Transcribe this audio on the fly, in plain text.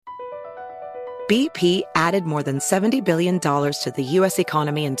BP added more than $70 billion to the U.S.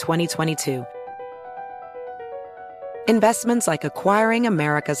 economy in 2022. Investments like acquiring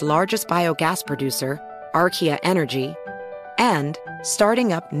America's largest biogas producer, Archaea Energy, and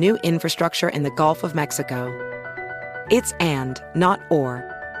starting up new infrastructure in the Gulf of Mexico. It's and, not or.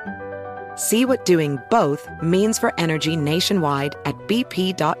 See what doing both means for energy nationwide at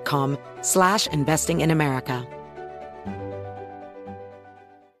bp.com/investing in America.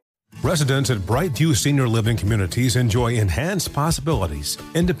 Residents at Brightview Senior Living Communities enjoy enhanced possibilities,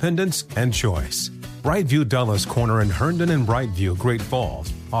 independence, and choice. Brightview Dulles Corner in Herndon and Brightview, Great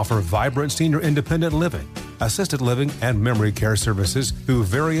Falls, offer vibrant senior independent living, assisted living, and memory care services through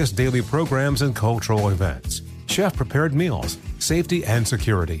various daily programs and cultural events. Chef-prepared meals, safety and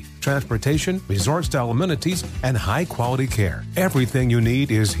security, transportation, resort-style amenities, and high-quality care. Everything you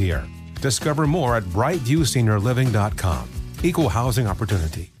need is here. Discover more at brightviewseniorliving.com. Equal housing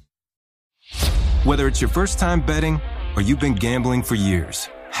opportunity. Whether it's your first time betting or you've been gambling for years,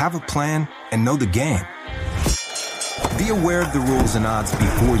 have a plan and know the game. Be aware of the rules and odds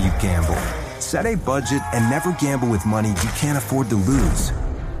before you gamble. Set a budget and never gamble with money you can't afford to lose.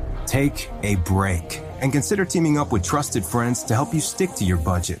 Take a break and consider teaming up with trusted friends to help you stick to your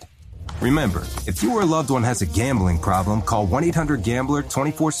budget. Remember, if you or a loved one has a gambling problem, call 1-800-GAMBLER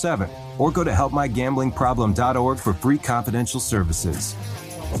 24/7 or go to helpmygamblingproblem.org for free confidential services.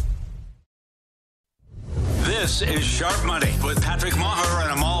 This is Sharp Money with Patrick Maher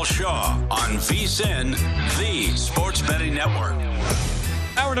and Amal Shaw on VSiN, the Sports Betting Network.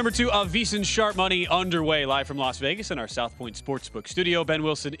 Hour number 2 of VSiN Sharp Money underway live from Las Vegas in our South Point Sportsbook studio. Ben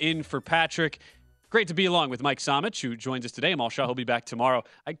Wilson in for Patrick. Great to be along with Mike Somich, who joins us today. Amal Shaw, he'll be back tomorrow.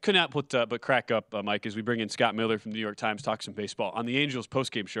 I could not but crack up, Mike, as we bring in Scott Miller from the New York Times, talk some baseball. On the Angels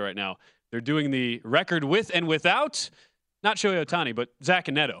postgame show right now, they're doing the record with and without, not Shohei Ohtani, but Zach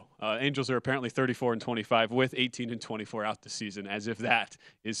and Neto. Angels are apparently 34-25 with 18-24 out this season, as if that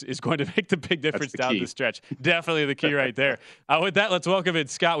is going to make the big difference down the stretch. Definitely the key right there. With that, let's welcome in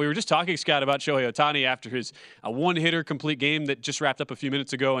Scott. We were just talking, Scott, about Shohei Ohtani after his one-hitter complete game that just wrapped up a few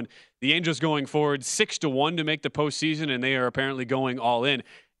minutes ago, and the Angels going forward 6-1 to make the postseason, and they are apparently going all in.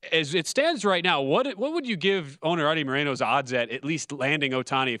 As it stands right now, what would you give owner Artie Moreno's odds at least landing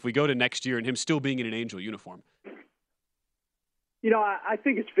Ohtani if we go to next year and him still being in an Angel uniform? You know, I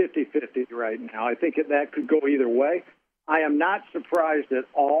think it's 50-50 right now. I think that could go either way. I am not surprised at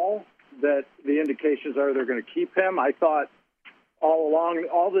all that the indications are they're going to keep him. I thought all along,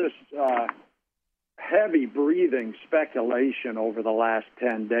 all this heavy breathing speculation over the last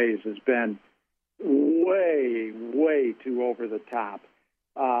 10 days has been way, way too over the top.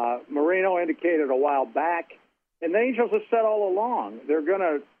 Moreno indicated a while back, and the Angels have said all along, they're going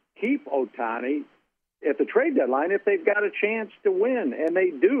to keep Ohtani at the trade deadline if they've got a chance to win, and they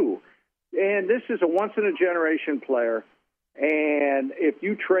do. And this is a once-in-a-generation player, and if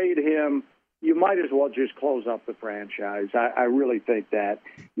you trade him, you might as well just close up the franchise. I really think that.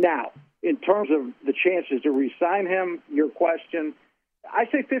 Now, in terms of the chances to re-sign him, your question, I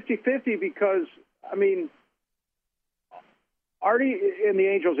say 50-50 because, I mean, Artie and the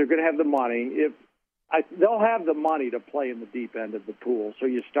Angels are going to have the money. They'll have the money to play in the deep end of the pool, so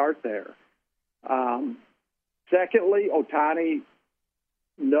you start there. Secondly, Ohtani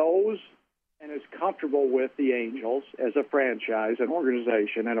knows and is comfortable with the Angels as a franchise, an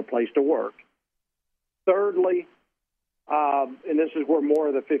organization, and a place to work. Thirdly, and this is where more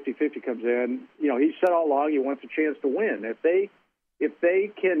of the 50-50 comes in, you know, he said all along he wants a chance to win. If they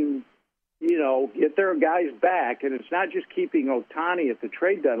can, you know, get their guys back, and it's not just keeping Ohtani at the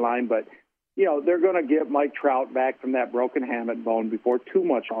trade deadline, but, you know, they're going to get Mike Trout back from that broken hamate bone before too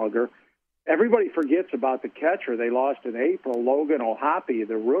much longer. Everybody forgets about the catcher they lost in April, Logan O'Hoppe,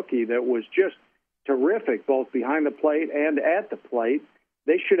 the rookie that was just terrific both behind the plate and at the plate.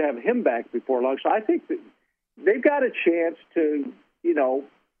 They should have him back before long. So I think that they've got a chance to, you know,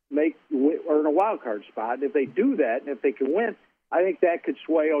 earn a wild card spot. And if they do that, and if they can win, I think that could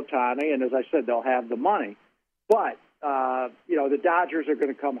sway Ohtani. And as I said, they'll have the money. But, you know, the Dodgers are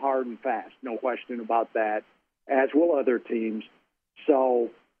going to come hard and fast, no question about that, as will other teams. So,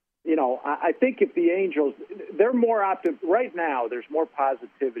 you know, I think if the Angels, they're more optimistic. Right now, there's more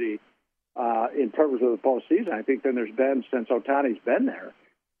positivity in terms of the postseason, I think, than there's been since Ohtani's been there.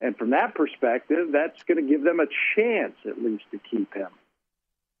 And from that perspective, that's going to give them a chance, at least, to keep him.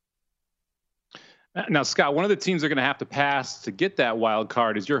 Now, Scott, one of the teams they're going to have to pass to get that wild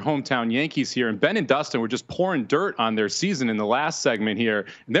card is your hometown Yankees here. And Ben and Dustin were just pouring dirt on their season in the last segment here.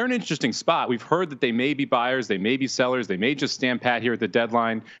 And they're in an interesting spot. We've heard that they may be buyers, they may be sellers, they may just stand pat here at the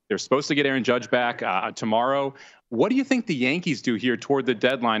deadline. They're supposed to get Aaron Judge back tomorrow. What do you think the Yankees do here toward the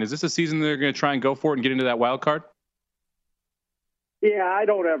deadline? Is this a season they're going to try and go for it and get into that wild card? Yeah, I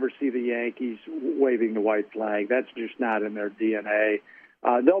don't ever see the Yankees waving the white flag. That's just not in their DNA.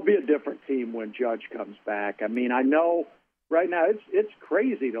 They'll be a different team when Judge comes back. I mean, I know right now it's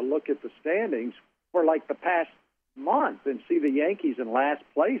crazy to look at the standings for like the past month and see the Yankees in last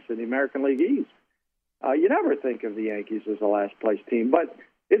place in the American League East. You never think of the Yankees as a last place team, but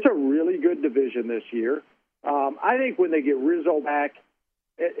it's a really good division this year. I think when they get Rizzo back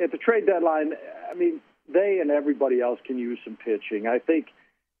at the trade deadline, I mean, they and everybody else can use some pitching. I think,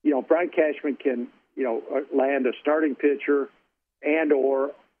 Brian Cashman can, land a starting pitcher and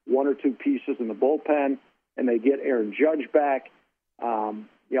or one or two pieces in the bullpen, and they get Aaron Judge back.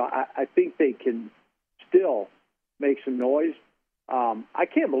 I think they can still make some noise. I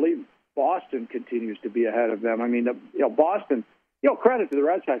can't believe Boston continues to be ahead of them. I mean, Boston, credit to the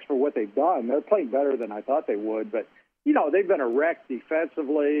Red Sox for what they've done. They're playing better than I thought they would, but they've been a wreck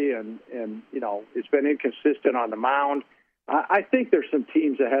defensively, and it's been inconsistent on the mound. I think there's some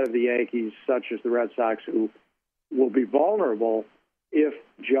teams ahead of the Yankees, such as the Red Sox, who will be vulnerable if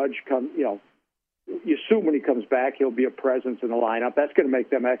Judge comes. You assume when he comes back, he'll be a presence in the lineup. That's going to make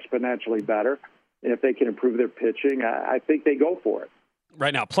them exponentially better. And if they can improve their pitching, I think they go for it.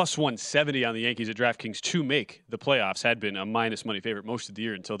 Right now, plus 170 on the Yankees at DraftKings to make the playoffs. Had been a minus money favorite most of the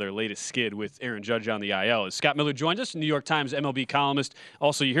year until their latest skid with Aaron Judge on the IL. As Scott Miller joins us, New York Times MLB columnist.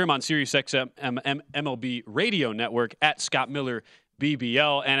 Also, you hear him on SiriusXM MLB Radio Network at Scott Miller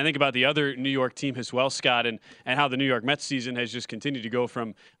BBL. And I think about the other New York team as well, Scott, and how the New York Mets season has just continued to go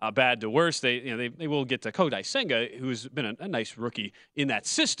from bad to worse. They will get to Kodai Senga, who's been a nice rookie in that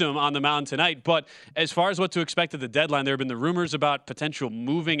system, on the mound tonight. But as far as what to expect at the deadline, there have been the rumors about potential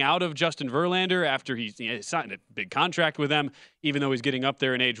moving out of Justin Verlander after he signed a big contract with them, even though he's getting up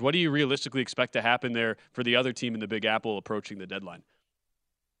there in age. What do you realistically expect to happen there for the other team in the Big Apple approaching the deadline?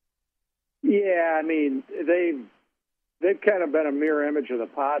 Yeah, I mean, they've kind of been a mirror image of the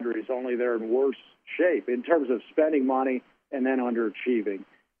Padres, only they're in worse shape in terms of spending money and then underachieving.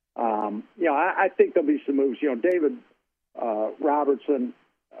 I think there'll be some moves. David Robertson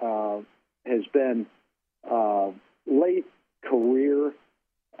has been late career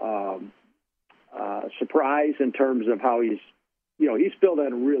surprise in terms of how he's filled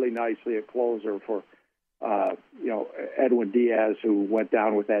in really nicely at closer for Edwin Diaz, who went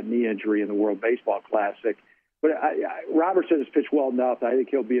down with that knee injury in the World Baseball Classic. But Robertson has pitched well enough. I think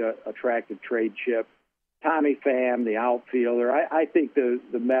he'll be an attractive trade chip. Tommy Pham, the outfielder. I think the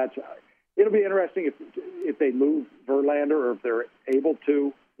Mets. It'll be interesting if they move Verlander, or if they're able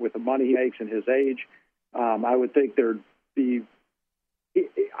to with the money he makes and his age. I would think there'd be.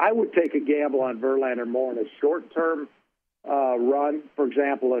 I would take a gamble on Verlander more in a short-term run. For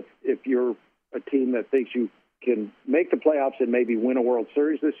example, if you're a team that thinks you can make the playoffs and maybe win a World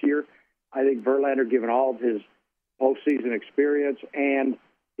Series this year, I think Verlander, given all of his postseason experience and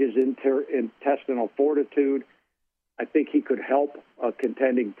his intestinal fortitude, I think he could help a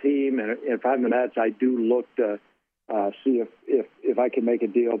contending team. And if I'm the Mets, I do look to see if I can make a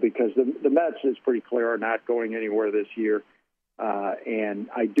deal, because the Mets, is pretty clear, are not going anywhere this year. And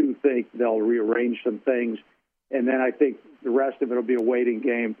I do think they'll rearrange some things. And then I think the rest of it will be a waiting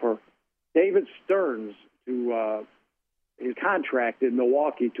game for David Stearns to his contract in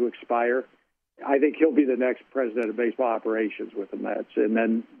Milwaukee to expire. I think he'll be the next president of baseball operations with the Mets, and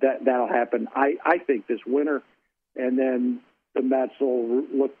then that'll happen, I think, this winter, and then the Mets will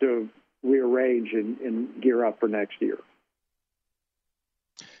look to rearrange and gear up for next year.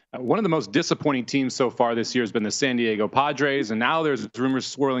 One of the most disappointing teams so far this year has been the San Diego Padres, and now there's rumors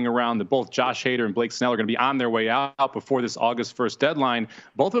swirling around that both Josh Hader and Blake Snell are going to be on their way out before this August 1st deadline.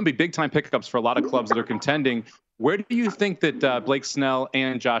 Both of them be big-time pickups for a lot of clubs that are contending. Where do you think that Blake Snell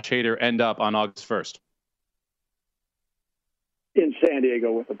and Josh Hader end up on August 1st? In San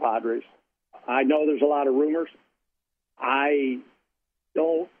Diego with the Padres. I know there's a lot of rumors. I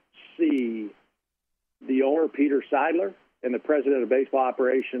don't see the owner, Peter Seidler, and the president of baseball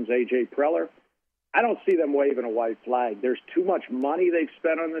operations, A.J. Preller. I don't see them waving a white flag. There's too much money they've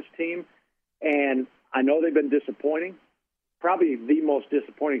spent on this team, and I know they've been disappointing, probably the most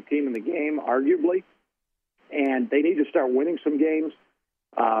disappointing team in the game, arguably, and they need to start winning some games.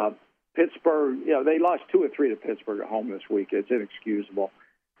 Pittsburgh, they lost 2 or 3 to Pittsburgh at home this week. It's inexcusable.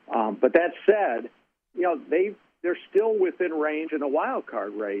 But that said, they're still within range in the wild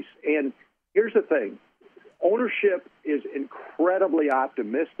card race. And here's the thing. Ownership is incredibly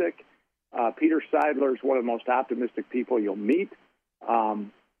optimistic. Peter Seidler is one of the most optimistic people you'll meet.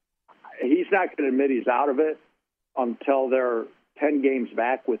 He's not going to admit he's out of it until they're 10 games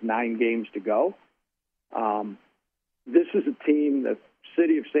back with 9 games to go. this is a team that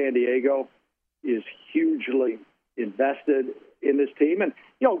city of San Diego is hugely invested in this team. And,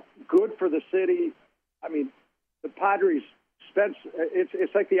 good for the city. I mean, the Padres spent –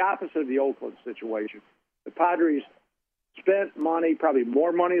 it's like the opposite of the Oakland situation. The Padres spent money, probably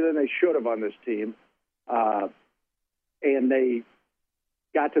more money than they should have on this team. And they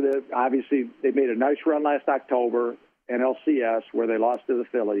got to obviously, they made a nice run last October, NLCS, where they lost to the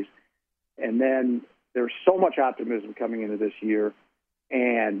Phillies. And then there's so much optimism coming into this year.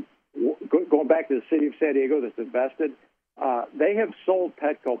 And going back to the city of San Diego that's invested, they have sold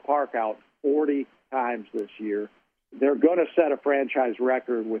Petco Park out 40 times this year. They're going to set a franchise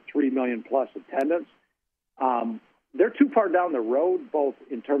record with 3 million plus attendance. They're too far down the road, both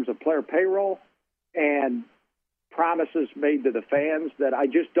in terms of player payroll and promises made to the fans, that I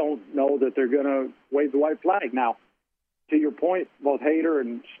just don't know that they're going to wave the white flag. Now, to your point, both Hader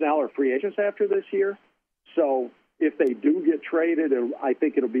and Snell are free agents after this year. So if they do get traded, I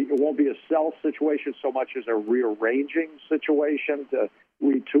think it won't be a sell situation so much as a rearranging situation to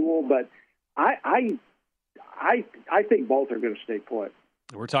retool. But I think both are going to stay put.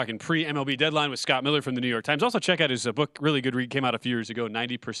 We're talking pre-MLB deadline with Scott Miller from the New York Times. Also, check out his book, really good read, came out a few years ago,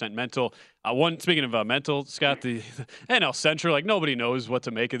 90% Mental. Speaking of mental, Scott, the NL Central, like nobody knows what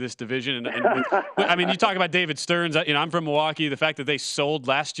to make of this division. And I mean, you talk about David Stearns. I'm from Milwaukee. The fact that they sold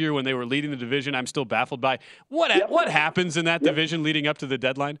last year when they were leading the division, I'm still baffled by. What happens in that division leading up to the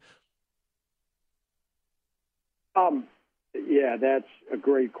deadline? Yeah, that's a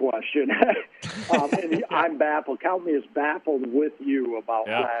great question. And I'm baffled. Count me as baffled with you about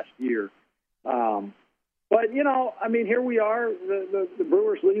last year. But, here we are. The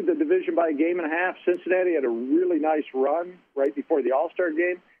Brewers lead the division by a game and a half. Cincinnati had a really nice run right before the All-Star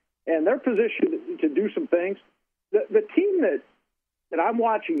game, and they're positioned to do some things. The team that I'm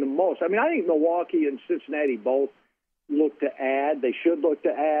watching the most, I think Milwaukee and Cincinnati both look to add. They should look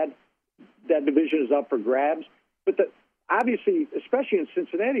to add. That division is up for grabs. But obviously, especially in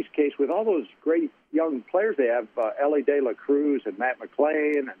Cincinnati's case, with all those great young players they have, Ellie De La Cruz and Matt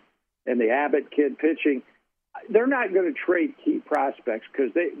McClain and the Abbott kid pitching, they're not going to trade key prospects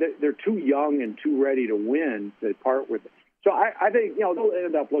because they're too young and too ready to win to part with it. So I think they'll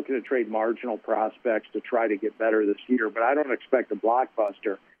end up looking to trade marginal prospects to try to get better this year, but I don't expect a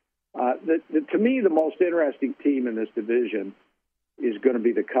blockbuster. To me, the most interesting team in this division is going to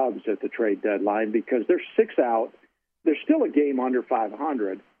be the Cubs at the trade deadline because they're 6 out. They're still a game under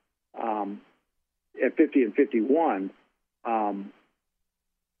 500 at 50 and 51. And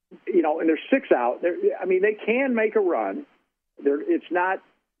they're 6 out. They can make a run. It's not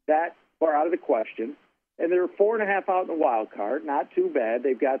that far out of the question. And they're 4.5 out in the wild card. Not too bad.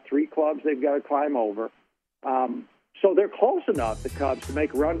 They've got 3 clubs they've got to climb over. So they're close enough, the Cubs, to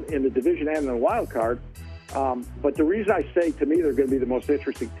make a run in the division and in the wild card. But the reason I say, to me, they're going to be the most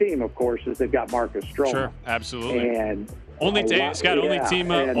interesting team, of course, is they've got Marcus Stroman. Sure, absolutely. And only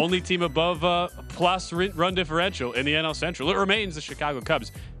team above plus run differential in the NL Central. It remains the Chicago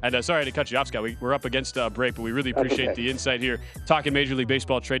Cubs. And sorry to cut you off, Scott. We're up against a break, but we really appreciate the insight here. Talking Major League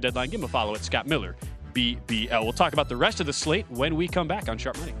Baseball trade deadline. Give him a follow at Scott Miller, BBL. We'll talk about the rest of the slate when we come back on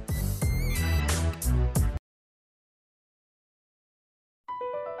Sharp Money.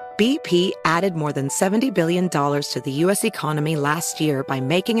 BP added more than $70 billion to the U.S. economy last year by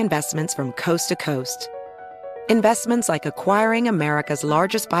making investments from coast to coast. Investments like acquiring America's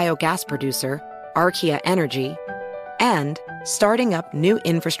largest biogas producer, Archaea Energy, and starting up new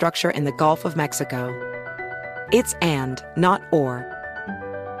infrastructure in the Gulf of Mexico. It's and, not or.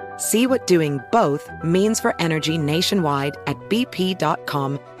 See what doing both means for energy nationwide at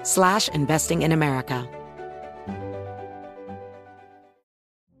bp.com/investing in America.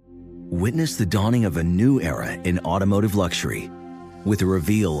 Witness the dawning of a new era in automotive luxury with a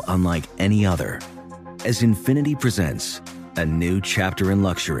reveal unlike any other as Infiniti presents a new chapter in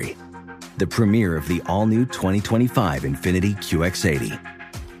luxury, the premiere of the all-new 2025 Infiniti QX80.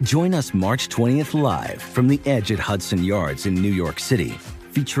 Join us March 20th live from the Edge at Hudson Yards in New York City,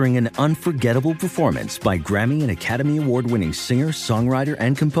 featuring an unforgettable performance by Grammy and Academy Award-winning singer, songwriter,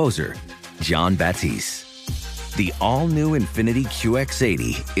 and composer, Jon Batiste. The all-new Infiniti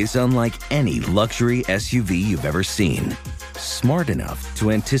QX80 is unlike any luxury SUV you've ever seen. Smart enough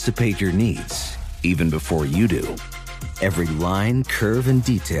to anticipate your needs, even before you do. Every line, curve, and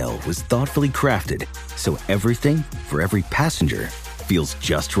detail was thoughtfully crafted, so everything for every passenger feels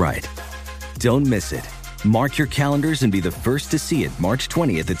just right. Don't miss it. Mark your calendars and be the first to see it March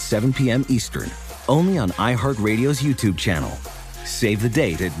 20th at 7 p.m. Eastern, only on iHeartRadio's YouTube channel. Save the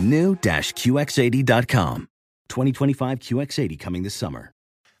date at new-QX80.com. 2025 QX80 coming this summer.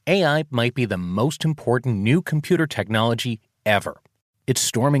 AI might be the most important new computer technology ever. It's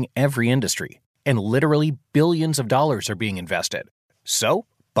storming every industry, and literally billions of dollars are being invested. So,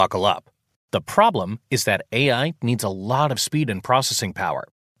 buckle up. The problem is that AI needs a lot of speed and processing power.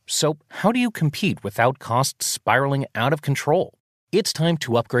 So, how do you compete without costs spiraling out of control? It's time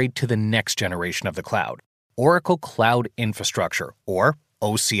to upgrade to the next generation of the cloud, Oracle Cloud Infrastructure, or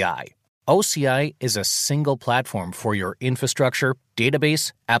OCI. OCI is a single platform for your infrastructure,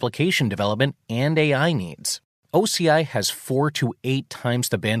 database, application development, and AI needs. OCI has 4 to 8 times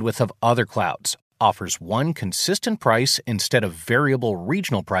the bandwidth of other clouds, offers one consistent price instead of variable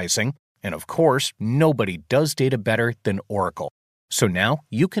regional pricing, and of course, nobody does data better than Oracle. So now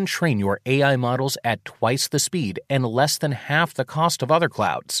you can train your AI models at twice the speed and less than half the cost of other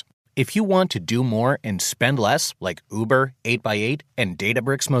clouds. If you want to do more and spend less, like Uber, 8x8, and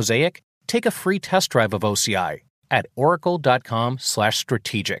Databricks Mosaic, take a free test drive of OCI at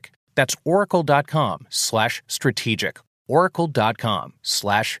oracle.com/strategic. That's oracle.com/strategic.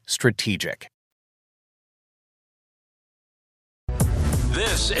 oracle.com/strategic.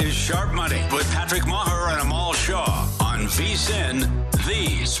 This is Sharp Money with Patrick Maher and Amal Shaw on VSiN,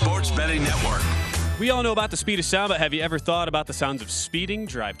 the Sports Betting Network. We all know about the speed of sound, but have you ever thought about the sounds of speeding?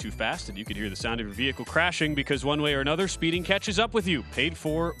 Drive too fast and you could hear the sound of your vehicle crashing because one way or another, speeding catches up with you. Paid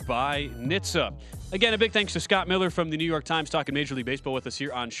for by NHTSA. Again, a big thanks to Scott Miller from the New York Times talking Major League Baseball with us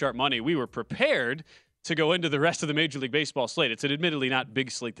here on Sharp Money. We were prepared to go into the rest of the Major League Baseball slate. It's an admittedly not big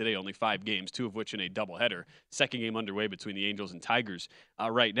slate today, only 5 games, 2 of which in a doubleheader. Second game underway between the Angels and Tigers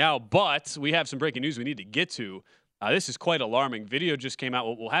right now. But we have some breaking news we need to get to. This is quite alarming. Video just came out.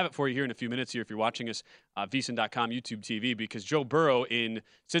 We'll have it for you here in a few minutes here if you're watching us, VSiN.com, YouTube TV, because Joe Burrow in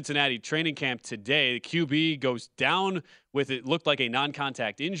Cincinnati training camp today, the QB goes down with it looked like a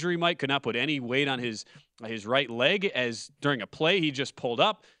non-contact injury, Mike. Could not put any weight on his right leg as during a play he just pulled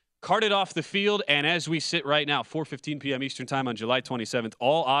up, carted off the field, and as we sit right now, 4:15 p.m. Eastern Time on July 27th,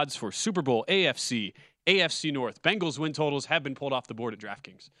 all odds for Super Bowl, AFC, AFC North, Bengals win totals have been pulled off the board at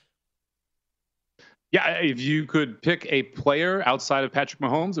DraftKings. Yeah, if you could pick a player outside of Patrick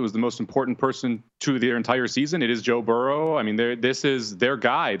Mahomes, it was the most important person to their entire season. It is Joe Burrow. I mean, this is their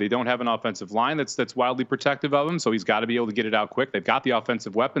guy. They don't have an offensive line that's wildly protective of him, so he's got to be able to get it out quick. They've got the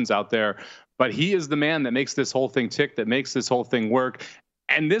offensive weapons out there, but he is the man that makes this whole thing tick, that makes this whole thing work.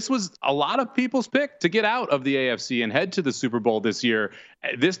 And this was a lot of people's pick to get out of the AFC and head to the Super Bowl this year.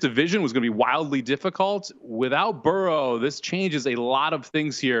 This division was going to be wildly difficult. Without Burrow, this changes a lot of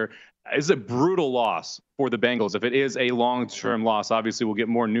things here. It's a brutal loss for the Bengals. If it is a long-term loss, obviously we'll get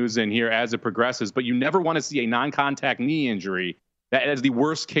more news in here as it progresses, but you never want to see a non-contact knee injury. That is the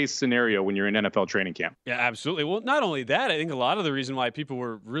worst-case scenario when you're in NFL training camp. Yeah, absolutely. Well, not only that, I think a lot of the reason why people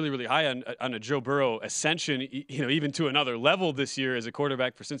were really, really high on a Joe Burrow ascension, even to another level this year as a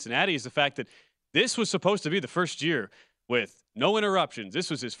quarterback for Cincinnati, is the fact that this was supposed to be the first year with no interruptions. This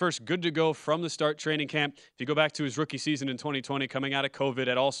was his first good-to-go from the start training camp. If you go back to his rookie season in 2020, coming out of COVID,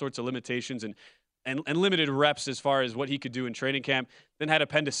 had all sorts of limitations and limited reps as far as what he could do in training camp. Then had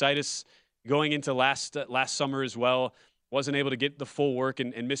appendicitis going into last summer as well. Wasn't able to get the full work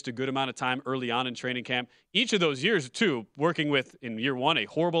and missed a good amount of time early on in training camp. Each of those years, too, working with, in year one, a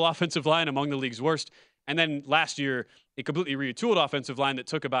horrible offensive line among the league's worst. And then last year, a completely retooled offensive line that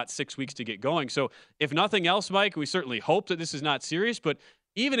took about 6 weeks to get going. So if nothing else, Mike, we certainly hope that this is not serious. But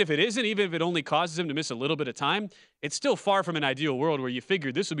even if it isn't, even if it only causes him to miss a little bit of time, it's still far from an ideal world where you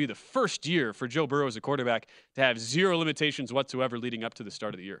figure this would be the first year for Joe Burrow as a quarterback to have zero limitations whatsoever leading up to the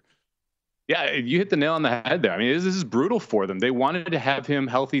start of the year. Yeah, you hit the nail on the head there. I mean, this is brutal for them. They wanted to have him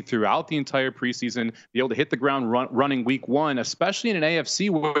healthy throughout the entire preseason, be able to hit the ground running week one, especially in an AFC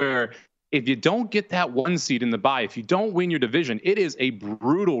where if you don't get that 1 seed in the bye, if you don't win your division, it is a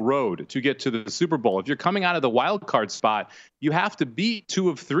brutal road to get to the Super Bowl. If you're coming out of the wild card spot, you have to beat 2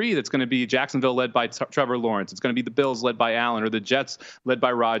 of 3. That's going to be Jacksonville led by Trevor Lawrence. It's going to be the Bills led by Allen or the Jets led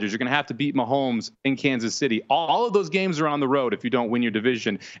by Rodgers. You're going to have to beat Mahomes in Kansas City. All of those games are on the road if you don't win your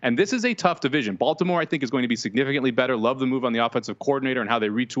division. And this is a tough division. Baltimore, I think, is going to be significantly better. Love the move on the offensive coordinator and how they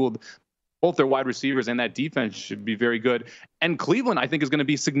retooled both their wide receivers, and that defense should be very good. And Cleveland, I think, is going to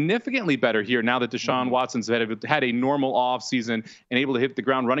be significantly better here now that Deshaun Watson's had a normal offseason and able to hit the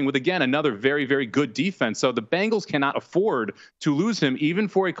ground running with, again, another very, very good defense. So the Bengals cannot afford to lose him even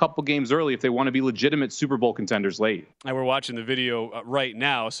for a couple games early if they want to be legitimate Super Bowl contenders late. And we're watching the video right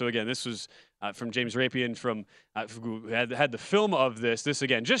now. So, again, this was from James Rapian who had the film of this. This,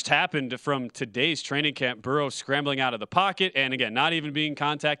 again, just happened from today's training camp. Burrow scrambling out of the pocket and, again, not even being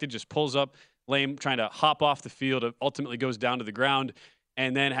contacted, just pulls up lame, trying to hop off the field, ultimately goes down to the ground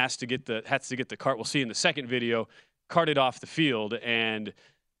and then has to get the cart. We'll see in the second video, carted off the field. And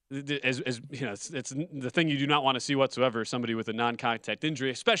as you know, it's the thing you do not want to see whatsoever. Somebody with a non-contact injury,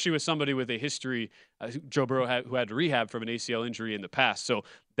 especially with somebody with a history, Joe Burrow who had to rehab from an ACL injury in the past. So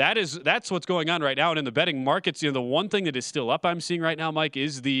that's what's going on right now. And in the betting markets, the one thing that is still up, I'm seeing right now, Mike,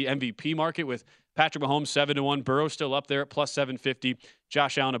 is the MVP market with Patrick Mahomes 7-1, Burrow still up there at plus 750,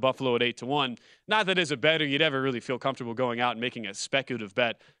 Josh Allen of Buffalo at 8-1. Not that as a bettor you'd ever really feel comfortable going out and making a speculative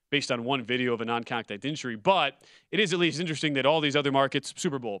bet based on one video of a non-contact injury, but it is at least interesting that all these other markets,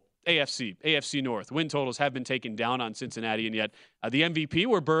 Super Bowl, AFC North, win totals have been taken down on Cincinnati, and yet the MVP,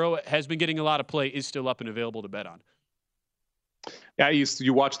 where Burrow has been getting a lot of play, is still up and available to bet on. Yeah,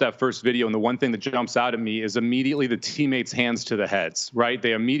 you watch that first video, and the one thing that jumps out at me is immediately the teammates' hands to the heads, right?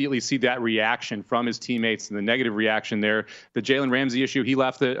 They immediately see that reaction from his teammates and the negative reaction there. The Jalen Ramsey issue, he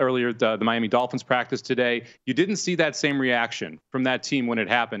left earlier, the Miami Dolphins practice today. You didn't see that same reaction from that team when it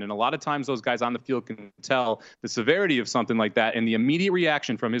happened. And a lot of times those guys on the field can tell the severity of something like that. And the immediate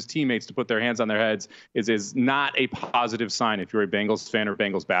reaction from his teammates to put their hands on their heads is not a positive sign if you're a Bengals fan or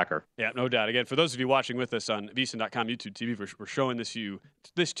Bengals backer. Yeah, no doubt. Again, for those of you watching with us on VSiN.com YouTube TV, we're showing this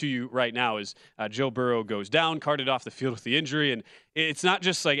to you right now as Joe Burrow goes down, carted off the field with the injury. And it's not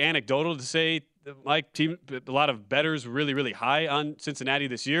just like anecdotal to say, Mike, a lot of bettors really, really high on Cincinnati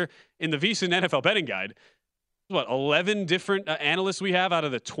this year. In the VSiN NFL betting guide, 11 different analysts we have out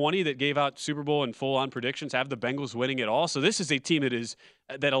of the 20 that gave out Super Bowl and full-on predictions have the Bengals winning it all. So this is a team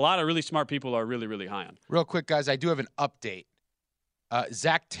that a lot of really smart people are really, really high on. Real quick, guys, I do have an update.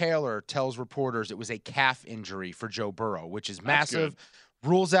 Zach Taylor tells reporters it was a calf injury for Joe Burrow, which is massive.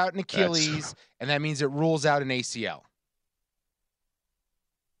 Rules out an Achilles, and that means it rules out an ACL.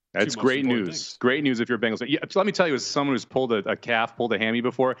 That's great news. Things. Great news if you're a Bengals fan. Yeah, so let me tell you, as someone who's pulled a calf, pulled a hammy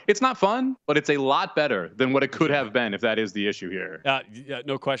before, it's not fun, but it's a lot better than what it could have been if that is the issue here. Yeah,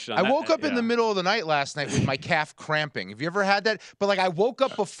 no question. I woke up in the middle of the night last night with my calf cramping. Have you ever had that? But I woke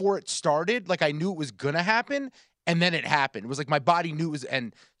up before it started, I knew it was going to happen, and then it happened. It was like my body knew it was,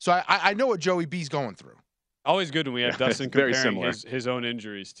 and so I know what Joey B's going through. Always good when we have Dustin comparing his own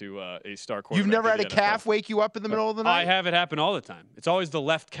injuries to a star quarterback. You've never had a calf wake you up in the middle of the night? I have it happen all the time. It's always the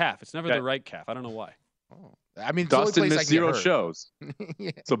left calf. It's never the right calf. I don't know why. Oh. I mean, Dustin missed 0 shows.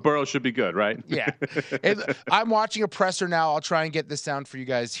 Yeah. So Burrow should be good, right? Yeah. I'm watching a presser now. I'll try and get this sound for you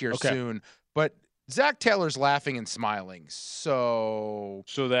guys here soon. But Zach Taylor's laughing and smiling, so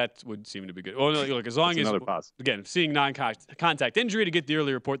that would seem to be good. Well, no, look, as long as, again, seeing non-contact injury to get the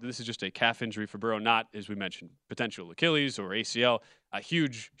early report that this is just a calf injury for Burrow, not, as we mentioned, potential Achilles or ACL.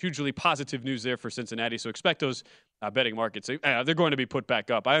 Hugely positive news there for Cincinnati. So expect those betting markets. They're going to be put back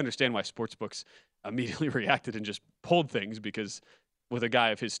up. I understand why sportsbooks immediately reacted and just pulled things because with a guy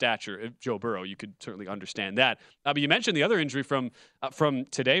of his stature, Joe Burrow, you could certainly understand that. But you mentioned the other injury from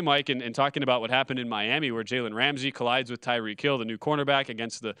today, Mike, and talking about what happened in Miami where Jalen Ramsey collides with Tyreek Hill, the new cornerback,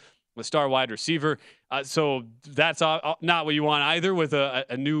 against the star wide receiver. So that's not what you want either with a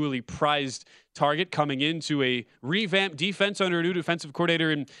newly prized target coming into a revamped defense under a new defensive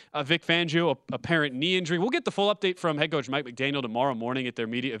coordinator in Vic Fangio, apparent knee injury. We'll get the full update from head coach Mike McDaniel tomorrow morning at their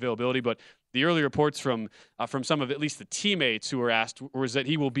media availability, but the early reports from some of at least the teammates who were asked was that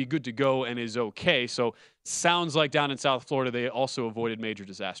he will be good to go and is okay. So sounds like down in South Florida they also avoided major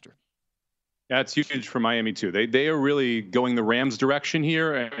disaster. That's huge for Miami, too. They are really going the Rams' direction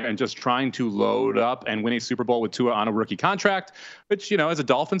here and just trying to load up and win a Super Bowl with Tua on a rookie contract, which, as a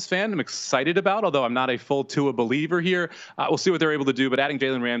Dolphins fan, I'm excited about, although I'm not a full Tua believer here. We'll see what they're able to do, but adding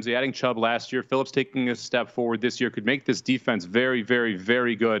Jalen Ramsey, adding Chubb last year, Phillips taking a step forward this year could make this defense very, very,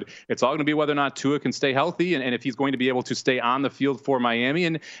 very good. It's all going to be whether or not Tua can stay healthy and if he's going to be able to stay on the field for Miami.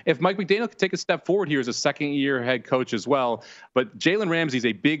 And if Mike McDaniel can take a step forward here as a second-year head coach as well. But Jalen Ramsey is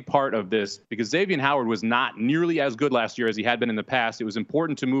a big part of this because Xavier Howard was not nearly as good last year as he had been in the past. It was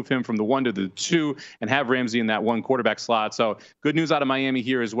important to move him from the 1 to the 2 and have Ramsey in that 1 quarterback slot. So good news out of Miami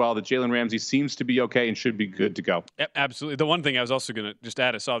here as well that Jalen Ramsey seems to be okay and should be good to go. Yep, absolutely. The one thing I was also going to just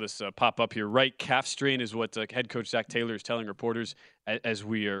add, I saw this pop up here. Right calf strain is what head coach Zach Taylor is telling reporters as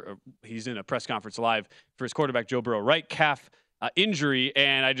he's in a press conference live for his quarterback Joe Burrow. Right calf injury,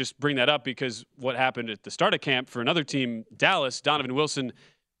 and I just bring that up because what happened at the start of camp for another team, Dallas, Donovan Wilson,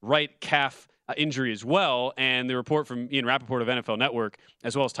 right calf injury as well, and the report from Ian Rappaport of NFL Network,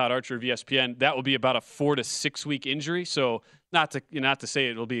 as well as Todd Archer of ESPN, that will be about a 4 to 6 week injury. So not to say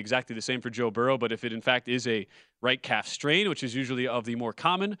it'll be exactly the same for Joe Burrow, but if it in fact is a right calf strain, which is usually of the more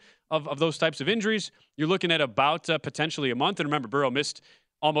common of those types of injuries, you're looking at about potentially a month. And remember, Burrow missed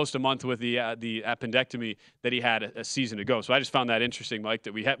almost a month with the appendectomy that he had a season ago. So I just found that interesting, Mike,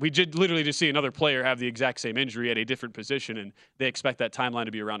 that we did literally just see another player have the exact same injury at a different position, and they expect that timeline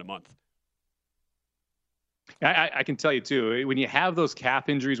to be around a month. I can tell you, too, when you have those calf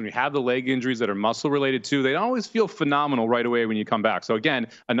injuries, when you have the leg injuries that are muscle-related, too, they don't always feel phenomenal right away when you come back. So, again,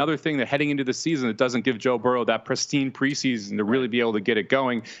 another thing that heading into the season that doesn't give Joe Burrow that pristine preseason to really be able to get it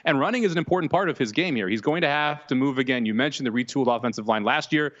going. And running is an important part of his game here. He's going to have to move again. You mentioned the retooled offensive line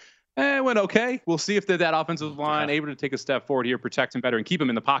last year. It went okay. We'll see if that offensive line able to take a step forward here, protect him better, and keep him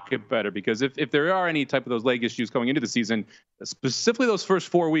in the pocket better. Because if there are any type of those leg issues going into the season, specifically those first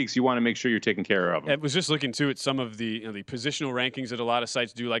 4 weeks, you want to make sure you're taking care of them. I was just looking, too, at some of the the positional rankings that a lot of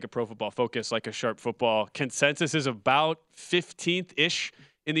sites do, like a Pro Football Focus, like a Sharp Football. Consensus is about 15th-ish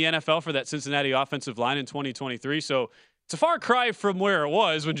in the NFL for that Cincinnati offensive line in 2023. So it's a far cry from where it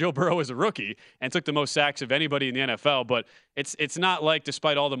was when Joe Burrow was a rookie and took the most sacks of anybody in the NFL. But it's not like,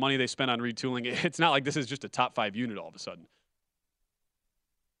 despite all the money they spent on retooling, it's not like this is just a top 5 unit all of a sudden.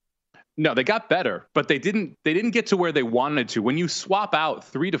 No, they got better, but they didn't get to where they wanted to. When you swap out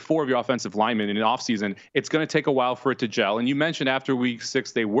 3 to 4 of your offensive linemen in an offseason, it's going to take a while for it to gel. And you mentioned after week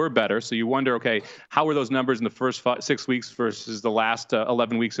 6 they were better, so you wonder, okay, how were those numbers in the first 6 weeks versus the last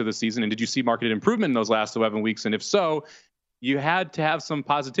 11 weeks of the season? And did you see marked improvement in those last 11 weeks? And if so, you had to have some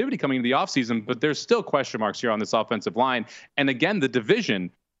positivity coming into the offseason, but there's still question marks here on this offensive line. And again, the division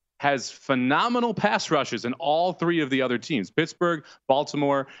has phenomenal pass rushes, and all 3 of the other teams, Pittsburgh,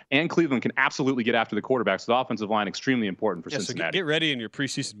 Baltimore, and Cleveland, can absolutely get after the quarterback. So the offensive line extrely important for Cincinnati. So get ready in your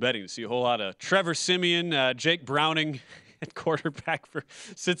preseason betting to see a whole lot of Trevor Siemian, Jake Browning at quarterback for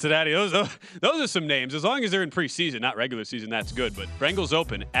Cincinnati. Those are some names. As long as they're in preseason, not regular season, that's good. But Bengals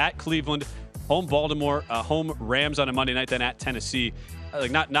open at Cleveland, home Baltimore, home Rams on a Monday night, then at Tennessee.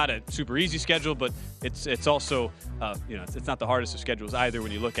 Like not a super easy schedule, but it's also it's not the hardest of schedules either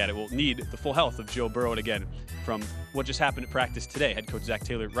when you look at it. We'll need the full health of Joe Burrow. And again, from what just happened at practice today, head coach Zach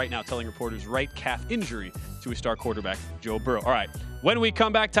Taylor right now telling reporters right calf injury to his star quarterback Joe Burrow. All right, when we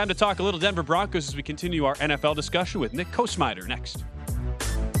come back, time to talk a little Denver Broncos as we continue our NFL discussion with Nick Kosmider next.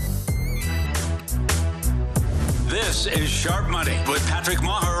 This is Sharp Money with Patrick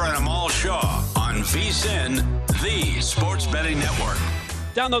Maher and Amal Shaw on VSiN, the Sports Betting Network.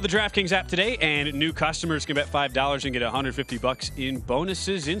 Download the DraftKings app today, and new customers can bet $5 and get $150 in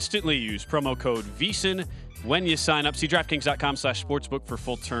bonuses instantly. Use promo code VSiN when you sign up. See DraftKings.com/sportsbook for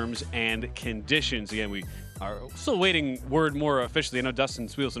full terms and conditions. Again, we are still waiting word more officially. I know Dustin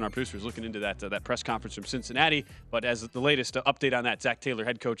Sweelson, our producer, is looking into that press conference from Cincinnati. But as the latest update on that, Zach Taylor,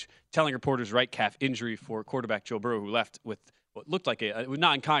 head coach, telling reporters right calf injury for quarterback Joe Burrow, who left with what looked like a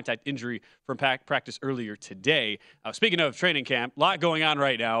non-contact injury from practice earlier today. Speaking of training camp, a lot going on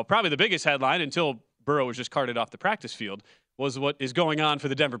right now. Probably the biggest headline until Burrow was just carted off the practice field was what is going on for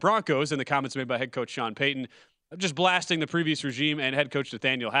the Denver Broncos and the comments made by head coach Sean Payton, just blasting the previous regime and head coach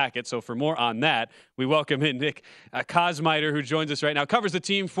Nathaniel Hackett. So for more on that, we welcome in Nick Kosmider, who joins us right now, covers the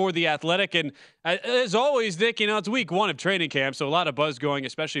team for The Athletic. And as always, Nick, it's week 1 of training camp, so a lot of buzz going,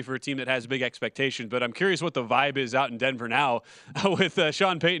 especially for a team that has big expectations. But I'm curious what the vibe is out in Denver now with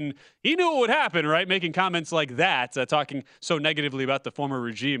Sean Payton. He knew it would happen, right? Making comments like that, talking so negatively about the former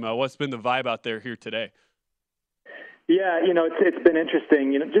regime. What's been the vibe out there here today? Yeah, it's been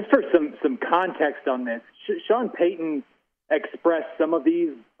interesting. Just for some context on this, Sean Payton expressed some of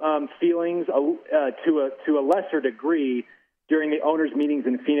these feelings to a lesser degree during the owners' meetings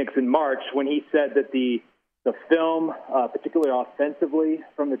in Phoenix in March when he said that the film, particularly offensively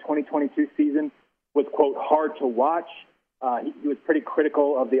from the 2022 season, was, quote, hard to watch. He was pretty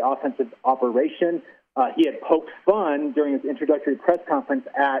critical of the offensive operation. He had poked fun during his introductory press conference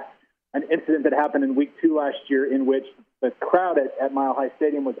at an incident that happened in week 2 last year in which the crowd at Mile High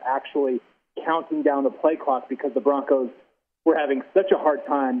Stadium was actually counting down the play clock because the Broncos were having such a hard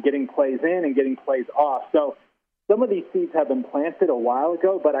time getting plays in and getting plays off. So some of these seeds have been planted a while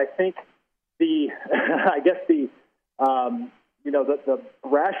ago, but I think the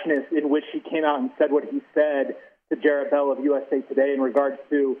rashness in which he came out and said what he said to Jarrett Bell of USA Today in regards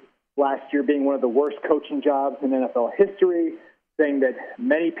to last year being one of the worst coaching jobs in NFL history, saying that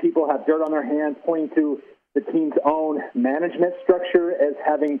many people have dirt on their hands, pointing to the team's own management structure as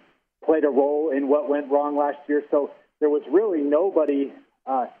having played a role in what went wrong last year. So there was really nobody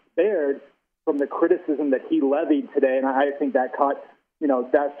spared from the criticism that he levied today, and I think that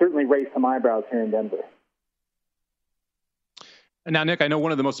that certainly raised some eyebrows here in Denver. Now, Nick, I know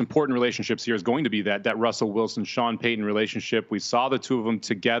one of the most important relationships here is going to be that Russell Wilson-Sean Payton relationship. We saw the two of them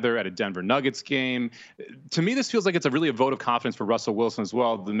together at a Denver Nuggets game. To me, this feels like it's really a vote of confidence for Russell Wilson as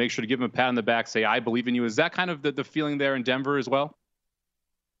well, to make sure to give him a pat on the back, say, I believe in you. Is that kind of the feeling there in Denver as well?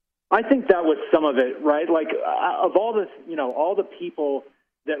 I think that was some of it, right? Like, of all this, all the people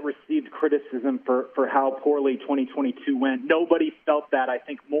that received criticism for how poorly 2022 went, nobody felt that, I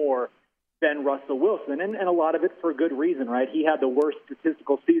think, more than Russell Wilson, and a lot of it for good reason, right? He had the worst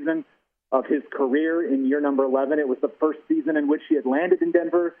statistical season of his career in year number 11. It was the first season in which he had landed in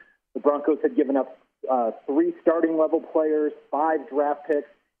Denver. The Broncos had given up 3 starting-level players, 5 draft picks,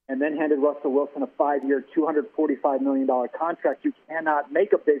 and then handed Russell Wilson a 5-year, $245 million contract. You cannot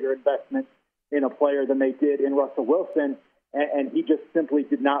make a bigger investment in a player than they did in Russell Wilson, and he just simply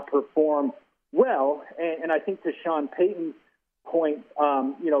did not perform well. And I think to Sean Payton's point,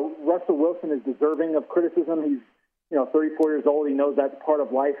 Russell Wilson is deserving of criticism. He's 34 years old. He knows that's part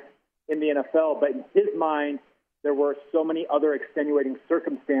of life in the NFL. But in his mind, there were so many other extenuating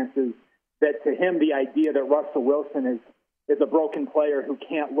circumstances that to him, the idea that Russell Wilson is a broken player who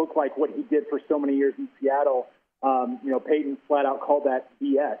can't look like what he did for so many years in Seattle, Payton flat out called that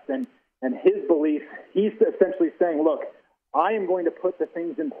BS. And his belief, he's essentially saying, look, I am going to put the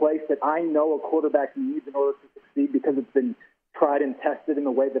things in place that I know a quarterback needs in order to succeed because it's been tried and tested in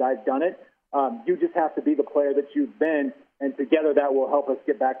the way that I've done it. You just have to be the player that you've been, and together that will help us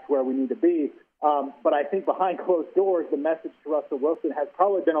get back to where we need to be. But I think behind closed doors, the message to Russell Wilson has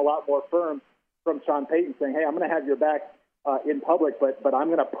probably been a lot more firm from Sean Payton saying, hey, I'm going to have your back in public, but I'm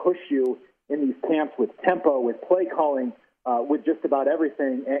going to push you in these camps with tempo, with play calling, with just about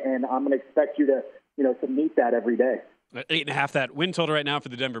everything, and I'm going to expect you to meet that every day. 8.5 that win total right now for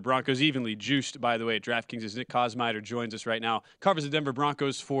the Denver Broncos, evenly juiced, by the way, at DraftKings, as Nick Kosmider joins us right now, covers the Denver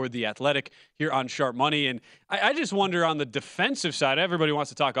Broncos for The Athletic here on Sharp Money. And I just wonder on the defensive side, everybody wants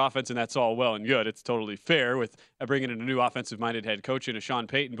to talk offense, and that's all well and good. It's totally fair with bringing in a new offensive-minded head coach in Sean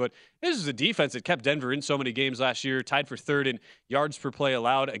Payton. But this is a defense that kept Denver in so many games last year, tied for 3rd in yards per play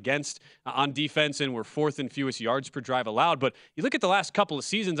allowed against on defense, and were 4th in fewest yards per drive allowed. But you look at the last couple of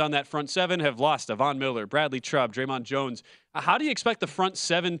seasons on that front 7, have lost Von Miller, Bradley Chubb, Draymond Jones. How do you expect the front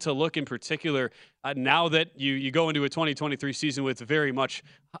 7 to look in particular now that you go into a 2023 season with very much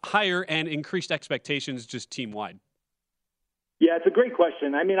higher and increased expectations just team-wide? Yeah, it's a great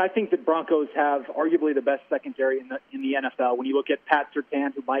question. I mean, I think the Broncos have arguably the best secondary in the NFL. When you look at Pat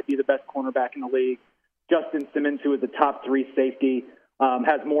Surtain, who might be the best cornerback in the league, Justin Simmons, who is a top 3 safety,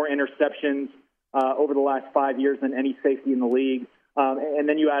 has more interceptions over the last 5 years than any safety in the league. And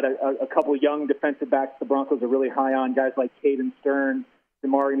then you add a couple of young defensive backs the Broncos are really high on, guys like Caden Stern,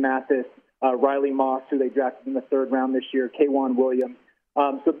 Damari Mathis, Riley Moss, who they drafted in the 3rd round this year, K'Wan Williams.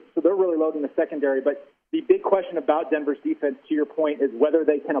 So they're really loading the secondary. But the big question about Denver's defense, to your point, is whether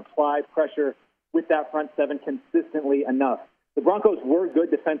they can apply pressure with that front 7 consistently enough. The Broncos were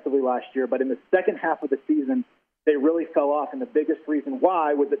good defensively last year, but in the second half of the season, they really fell off. And the biggest reason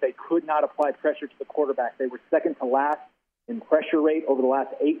why was that they could not apply pressure to the quarterback. They were second to last in pressure rate over the last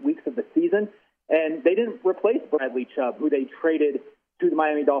 8 weeks of the season. And they didn't replace Bradley Chubb, who they traded to the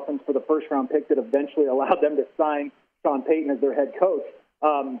Miami Dolphins for the first-round pick that eventually allowed them to sign Sean Payton as their head coach.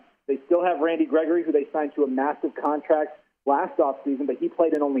 They still have Randy Gregory, who they signed to a massive contract last offseason, but he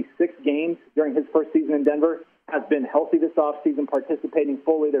played in only 6 games during his first season in Denver, has been healthy this offseason, participating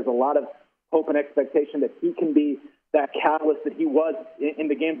fully. There's a lot of hope and expectation that he can be that catalyst that he was in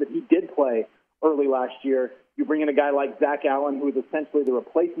the games that he did play early last year. You bring in a guy like Zach Allen, who is essentially the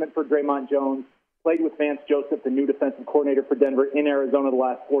replacement for Draymond Jones, played with Vance Joseph, the new defensive coordinator for Denver in Arizona the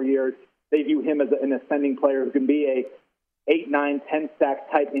last 4 years. They view him as an ascending player who can be a 8, 9, 10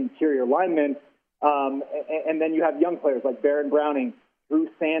 sack type interior lineman. And then you have young players like Baron Browning, Drew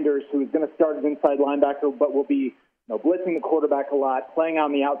Sanders, who's going to start as inside linebacker, but will be blitzing the quarterback a lot, playing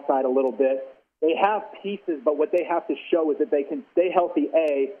on the outside a little bit. They have pieces, but what they have to show is that they can stay healthy,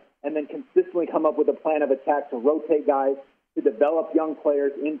 and then consistently come up with a plan of attack to rotate guys, to develop young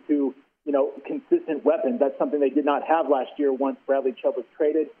players into, consistent weapons. That's something they did not have last year once Bradley Chubb was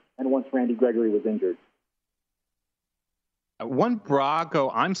traded and once Randy Gregory was injured. One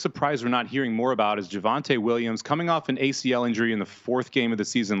Bronco I'm surprised we're not hearing more about is Javonte Williams, coming off an ACL injury in the 4th game of the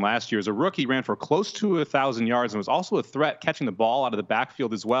season last year. As a rookie, ran for close to 1,000 yards and was also a threat catching the ball out of the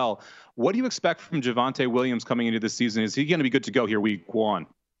backfield as well. What do you expect from Javonte Williams coming into this season? Is he going to be good to go here week 1?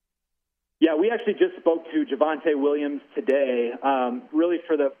 Yeah, we actually just spoke to Javonte Williams today, really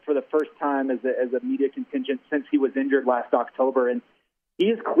for the first time as a media contingent since he was injured last October, and he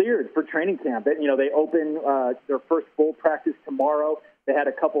is cleared for training camp. They open their first full practice tomorrow. They had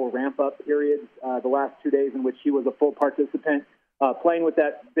a couple of ramp-up periods the last 2 days in which he was a full participant, playing with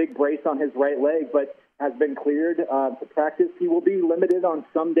that big brace on his right leg, but has been cleared to practice. He will be limited on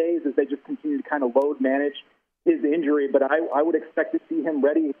some days as they just continue to kind of load manage his injury, but I would expect to see him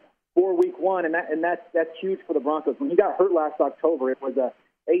ready for week 1, and that's huge for the Broncos. When he got hurt last October, it was a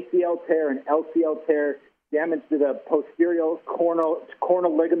ACL tear and LCL tear, damage to the posterior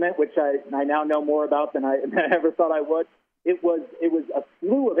coronal ligament, which I now know more about than I ever thought I would. it was a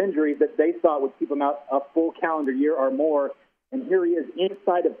slew of injuries that they thought would keep him out a full calendar year or more, and here he is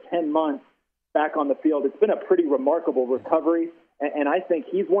inside of 10 months back on the field. It's been a pretty remarkable recovery, and I think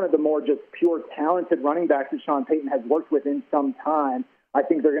he's one of the more just pure talented running backs that Sean Payton has worked with in some time. I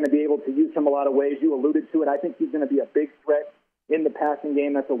think they're going to be able to use him a lot of ways. You alluded to it. I think he's going to be a big threat in the passing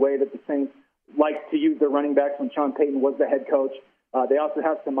game. That's a way that the Saints like to use their running backs when Sean Payton was the head coach. They also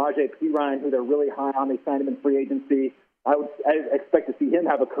have Samaje Perine, who they're really high on. They signed him in free agency. I expect to see him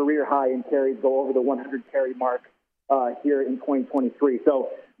have a career high in carries, go over the 100 carry mark here in 2023. So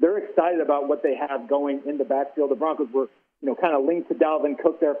they're excited about what they have going in the backfield. The Broncos were, kind of linked to Dalvin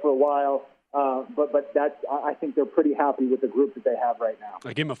Cook there for a while. But I think they're pretty happy with the group that they have right now.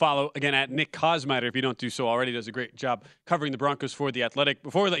 I give him a follow again at Nick Kosmider if you don't do so already. Does a great job covering the Broncos for The Athletic.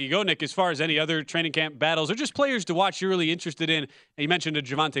 Before we let you go, Nick, as far as any other training camp battles or just players to watch you're really interested in, and you mentioned a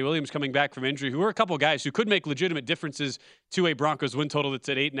Javonte Williams coming back from injury, who are a couple guys who could make legitimate differences to a Broncos win total that's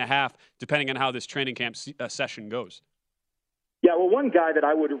at 8.5, depending on how this training camp session goes. Yeah, well, one guy that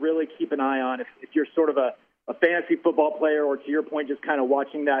I would really keep an eye on if you're sort of a fantasy football player, or to your point, just kind of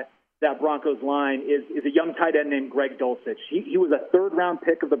watching that Broncos line is a young tight end named Greg Dulcich. He was a third-round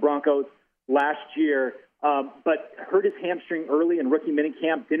pick of the Broncos last year, but hurt his hamstring early in rookie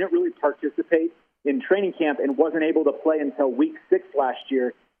minicamp, didn't really participate in training camp, and wasn't able to play until week 6 last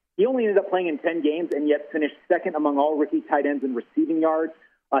year. He only ended up playing in 10 games and yet finished second among all rookie tight ends in receiving yards.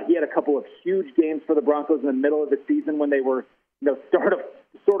 He had a couple of huge games for the Broncos in the middle of the season when they were sort of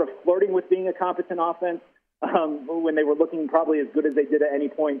flirting with being a competent offense, when they were looking probably as good as they did at any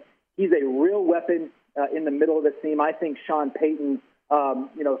point. He's a real weapon in the middle of the seam. I think Sean Payton,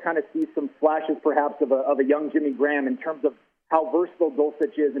 kind of sees some flashes perhaps of a young Jimmy Graham in terms of how versatile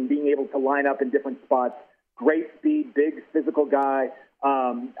Dulcich is and being able to line up in different spots. Great speed, big physical guy.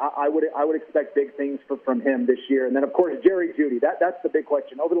 I would expect big things from him this year. And then, of course, Jerry Jeudy. That's the big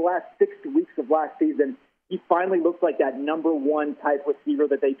question. Over the last 6 weeks of last season, he finally looks like that number one type receiver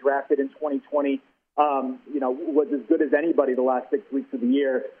that they drafted in 2020. Was as good as anybody the last 6 weeks of the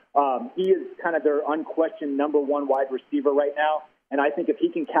year. He is kind of their unquestioned number one wide receiver right now. And I think if he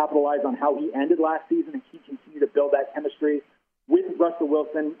can capitalize on how he ended last season and he continue to build that chemistry with Russell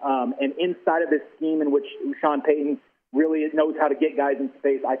Wilson and inside of this scheme in which Sean Payton really knows how to get guys in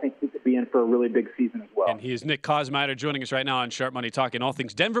space, I think he could be in for a really big season as well. And he is Nick Kosmider joining us right now on Sharp Money, talking all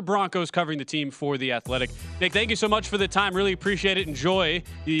things Denver Broncos, covering the team for The Athletic. Nick, thank you so much for the time. Really appreciate it. Enjoy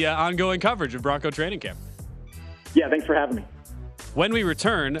the ongoing coverage of Bronco training camp. Yeah, thanks for having me. When we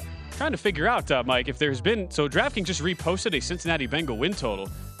return, trying to figure out, Mike, if there's been – so DraftKings just reposted a Cincinnati Bengal win total.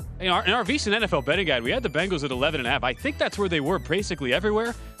 In our VSiN NFL betting guide, we had the Bengals at 11.5. I think that's where they were basically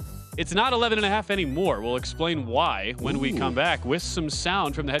everywhere. It's not 11.5 anymore. We'll explain why when we come back with some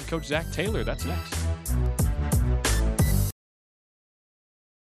sound from the head coach, Zach Taylor. That's next.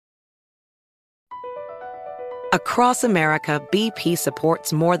 Across America, BP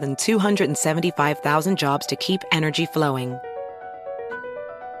supports more than 275,000 jobs to keep energy flowing.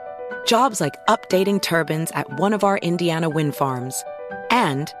 Jobs like updating turbines at one of our Indiana wind farms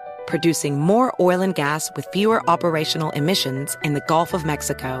and producing more oil and gas with fewer operational emissions in the Gulf of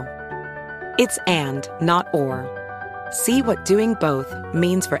Mexico. It's and, not or. See what doing both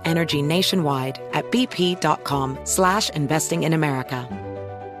means for energy nationwide at bp.com/investing in America.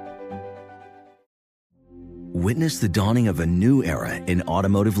 Witness the dawning of a new era in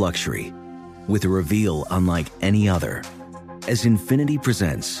automotive luxury with a reveal unlike any other as Infiniti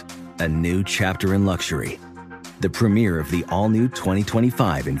presents a new chapter in luxury, the premiere of the all-new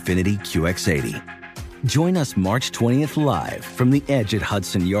 2025 Infiniti QX80. Join us March 20th live from the Edge at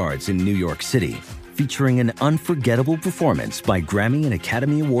Hudson Yards in New York City, featuring an unforgettable performance by Grammy and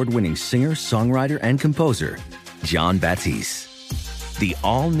Academy Award-winning singer, songwriter, and composer, Jon Batiste. The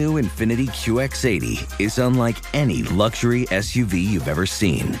all-new Infiniti QX80 is unlike any luxury SUV you've ever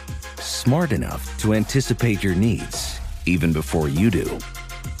seen. Smart enough to anticipate your needs, even before you do.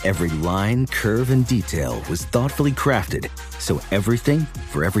 Every line, curve, and detail was thoughtfully crafted so everything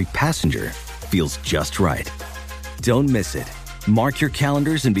for every passenger feels just right. Don't miss it. Mark your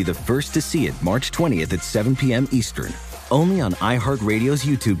calendars and be the first to see it March 20th at 7 p.m. Eastern, only on iHeartRadio's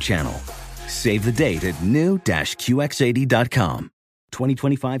YouTube channel. Save the date at new-QX80.com.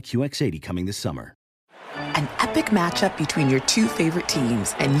 2025 QX80 coming this summer. An epic matchup between your two favorite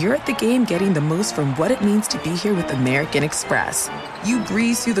teams, and you're at the game getting the most from what it means to be here with American Express. You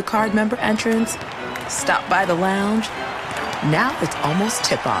breeze through the card member entrance, stop by the lounge. Now it's almost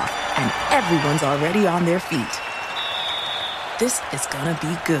tip-off, and everyone's already on their feet. This is gonna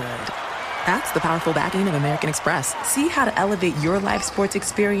be good. That's the powerful backing of American Express. See how to elevate your live sports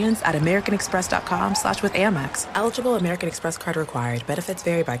experience at americanexpress.com/withAmex. Eligible American Express card required. Benefits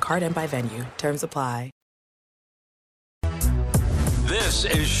vary by card and by venue. Terms apply. This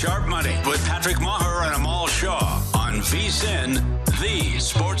is Sharp Money with Patrick Maher and Amal Shaw on VSiN, the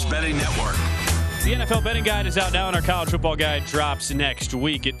Sports Betting Network. The NFL betting guide is out now, and our college football guide drops next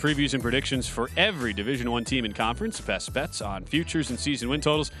week. It previews and predictions for every Division I team in conference, best bets on futures and season win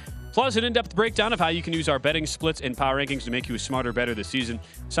totals, plus an in-depth breakdown of how you can use our betting splits and power rankings to make you a smarter bettor this season.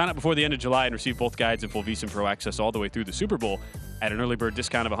 Sign up before the end of July and receive both guides and full VSiN Pro access all the way through the Super Bowl at an early bird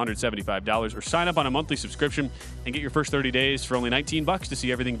discount of $175, or sign up on a monthly subscription and get your first 30 days for only $19 to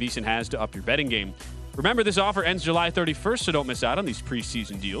see everything VSiN has to up your betting game. Remember, this offer ends July 31st, so don't miss out on these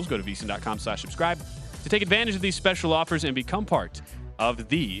preseason deals. Go to VSiN.com/subscribe to take advantage of these special offers and become part of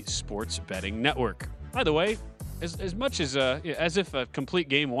the Sports Betting Network. By the way, as much as if a complete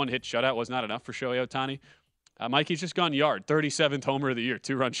game one-hit shutout was not enough for Shohei Ohtani, Mikey's just gone yard. 37th homer of the year,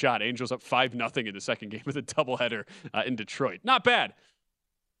 2-run shot. Angels up 5-0 in the second game with a doubleheader in Detroit. Not bad.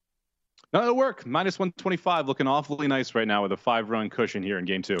 No, it'll work. Minus 125, looking awfully nice right now with a 5-run cushion here in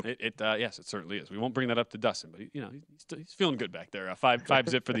Game 2. Yes, it certainly is. We won't bring that up to Dustin, but he's feeling good back there.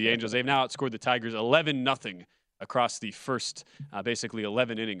 5-zip for the Angels. They've now outscored the Tigers 11-0 across the first basically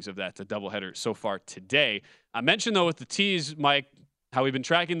 11 innings of that doubleheader so far today. I mentioned, though, with the tease, Mike, how we've been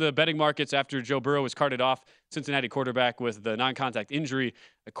tracking the betting markets after Joe Burrow was carted off, Cincinnati quarterback with the non-contact injury.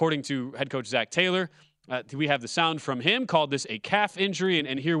 According to head coach Zach Taylor, we have the sound from him, called this a calf injury,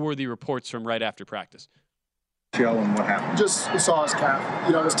 and here were the reports from right after practice. And what happened? Just saw his calf.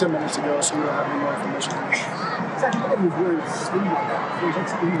 It was 10 minutes ago, so we don't have any more information.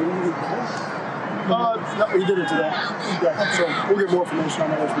 No, he did it today. Yeah, so we'll get more information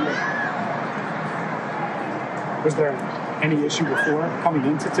on that as we go. Was there any issue before coming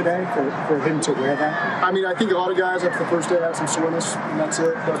into today for him to wear that? I mean, I think a lot of guys after the first day have some soreness, and that's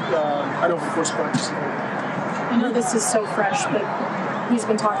it. But I know for the first practice. I know this is so fresh, but he's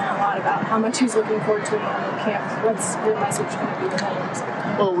been talking a lot about how much he's looking forward to in camp. What's the message going to be to him?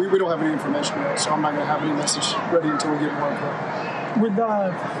 Well, we don't have any information yet, so I'm not going to have any message ready until we get more info. With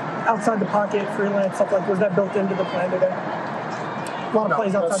outside the pocket, freelance, stuff like, was that built into the plan today? A lot of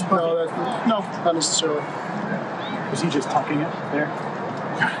plays outside the pocket? No, not necessarily. Was he just tucking it there?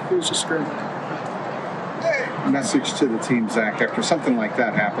 He was just scrambling. Message to the team, Zach, after something like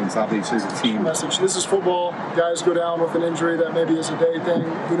that happens, obviously as a team. Message. This is football. Guys go down with an injury that maybe is a day thing.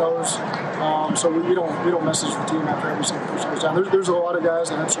 Who knows? So we don't message the team after every single person goes down. There's a lot of guys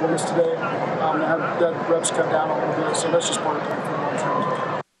that had soreness today that reps cut down a little bit. So that's just part of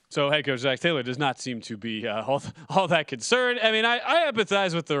football. So head coach Zach Taylor does not seem to be all that concerned. I mean, I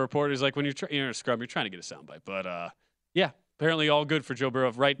empathize with the reporters. Like when you're in a scrum, you're trying to get a soundbite. But yeah, apparently all good for Joe Burrow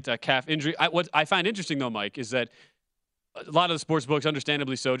of right calf injury. What I find interesting, though, Mike, is that a lot of the sports books,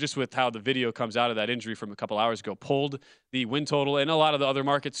 understandably so, just with how the video comes out of that injury from a couple hours ago, pulled the win total. And a lot of the other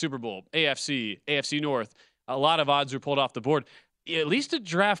markets, Super Bowl, AFC North, a lot of odds are pulled off the board. At least at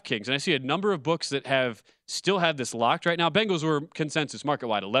DraftKings, and I see a number of books that still have this locked right now. Bengals were consensus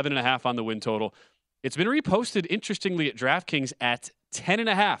market-wide, 11.5 on the win total. It's been reposted, interestingly, at DraftKings at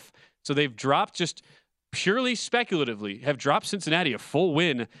 10.5. So they've dropped just purely speculatively, have dropped Cincinnati a full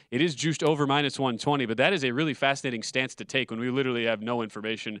win. It is juiced over minus 120, but that is a really fascinating stance to take when we literally have no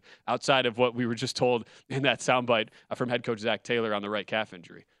information outside of what we were just told in that soundbite from head coach Zach Taylor on the right calf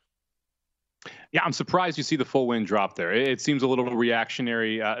injury. Yeah, I'm surprised you see the full win drop there. It seems a little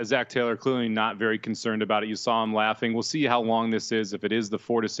reactionary. Zach Taylor clearly not very concerned about it. You saw him laughing. We'll see how long this is, if it is the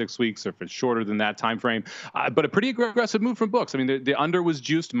 4 to 6 weeks or if it's shorter than that time frame. But a pretty aggressive move from books. I mean, the under was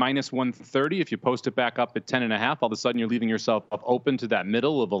juiced minus 130. If you post it back up at 10.5, all of a sudden you're leaving yourself open to that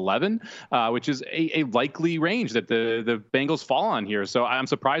middle of 11, which is a likely range that the Bengals fall on here. So I'm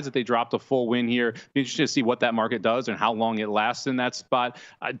surprised that they dropped a full win here. Be interested to see what that market does and how long it lasts in that spot.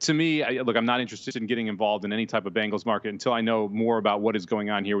 To me, look, I'm not interested in getting involved in any type of Bengals market until I know more about what is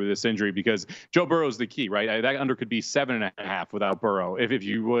going on here with this injury, because Joe Burrow is the key, right? That under could be 7.5 without Burrow. If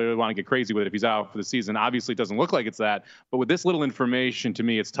you really want to get crazy with it, if he's out for the season, obviously it doesn't look like it's that. But with this little information, to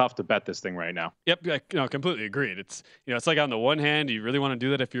me, it's tough to bet this thing right now. Yep, completely agreed. It's it's like on the one hand, you really want to do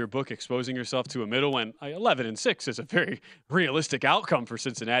that if you're a book exposing yourself to a middle when 11-6 is a very realistic outcome for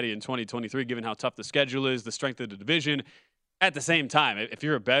Cincinnati in 2023, given how tough the schedule is, the strength of the division. At the same time, if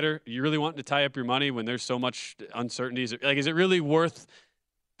you're a bettor, you really want to tie up your money when there's so much uncertainties. Like, is it really worth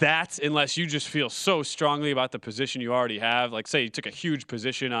that unless you just feel so strongly about the position you already have? Like, say you took a huge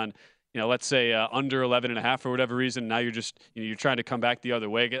position on, let's say under 11.5 for whatever reason. Now you're just, you're trying to come back the other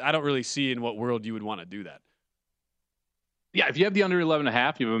way. I don't really see in what world you would want to do that. Yeah, if you have the under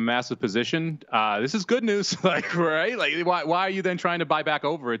 11.5, you have a massive position. This is good news, like, right? Like, why are you then trying to buy back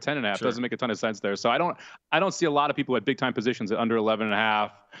over at 10.5? Sure. Doesn't make a ton of sense there. So I don't see a lot of people at big time positions at under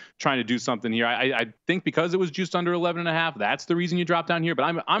 11.5 trying to do something here. I think because it was juiced under 11.5, that's the reason you drop down here.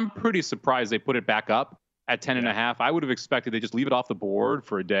 But I'm pretty surprised they put it back up at 10.5. I would have expected they just leave it off the board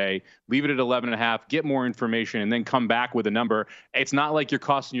for a day, leave it at 11.5, get more information, and then come back with a number. It's not like you're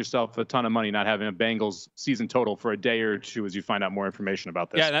costing yourself a ton of money not having a Bengals season total for a day or two as you find out more information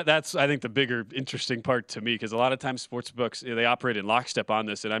about this. Yeah, that's I think the bigger interesting part to me, because a lot of times sports books, they operate in lockstep on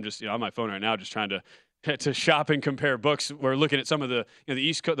this, and I'm just on my phone right now just trying to shop and compare books. We're looking at some of the the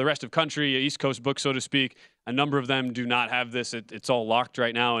East Coast, the rest of country, East Coast books, so to speak. A number of them do not have this. It's all locked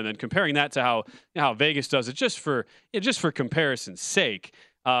right now, and then comparing that to how Vegas does it, just for comparison's sake.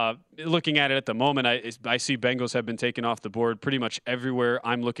 Looking at it at the moment, I see Bengals have been taken off the board pretty much everywhere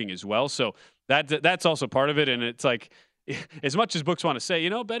I'm looking as well. So that's also part of it, and it's like, as much as books want to say,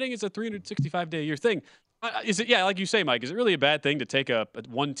 betting is a 365-day a year thing. Is it? Yeah, like you say, Mike, is it really a bad thing to take a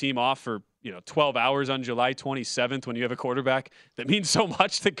one team off for 12 hours on July 27th when you have a quarterback that means so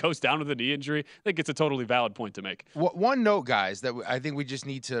much that goes down with a knee injury? I think it's a totally valid point to make. One note, guys, that I think we just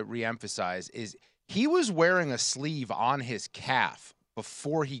need to reemphasize is he was wearing a sleeve on his calf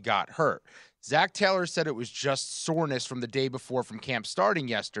before he got hurt. Zach Taylor said it was just soreness from the day before from camp starting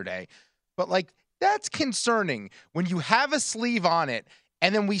yesterday. But, that's concerning when you have a sleeve on it.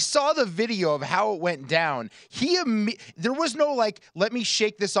 And then we saw the video of how it went down. There was no let me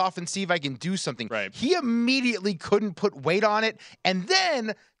shake this off and see if I can do something. Right. He immediately couldn't put weight on it. And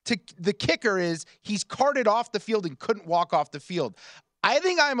then the kicker is he's carted off the field and couldn't walk off the field. I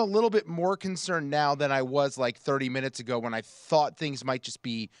think I'm a little bit more concerned now than I was 30 minutes ago when I thought things might just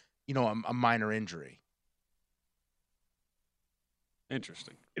be, a minor injury.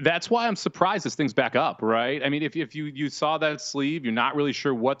 Interesting. That's why I'm surprised this thing's back up, right? I mean, if you saw that sleeve, you're not really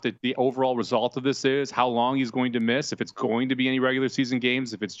sure what the overall result of this is, how long he's going to miss, if it's going to be any regular season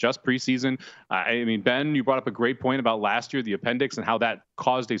games, if it's just preseason. I mean, Ben, you brought up a great point about last year, the appendix, and how that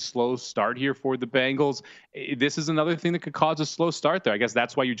caused a slow start here for the Bengals. This is another thing that could cause a slow start there. I guess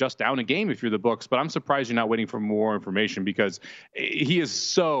that's why you're just down a game if you're the books, but I'm surprised you're not waiting for more information because he is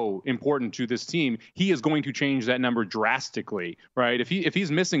so important to this team. He is going to change that number drastically, right? If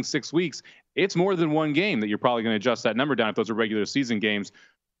he's missing 6 weeks, it's more than one game that you're probably going to adjust that number down if those are regular season games.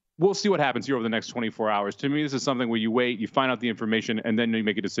 We'll see what happens here over the next 24 hours. To me, this is something where you wait, you find out the information, and then you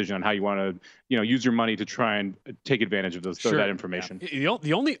make a decision on how you want to, use your money to try and take advantage of that information. Yeah.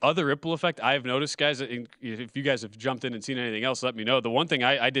 The only other ripple effect I've noticed, guys, if you guys have jumped in and seen anything else, let me know. The one thing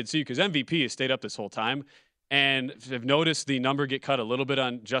I did see, because MVP has stayed up this whole time, and I've noticed the number get cut a little bit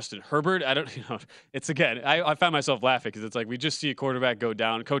on Justin Herbert. It's again, I found myself laughing because it's like we just see a quarterback go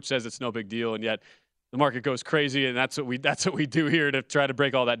down. Coach says it's no big deal, and yet the market goes crazy, and that's what we do here to try to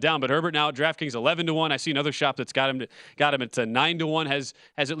break all that down. But Herbert now, DraftKings 11-1. I see another shop that's got him at 9-1. Has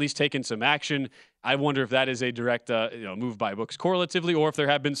at least taken some action. I wonder if that is a direct move by books correlatively, or if there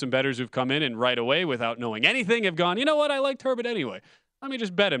have been some bettors who've come in and right away without knowing anything have gone, you know what, I liked Herbert anyway. Let me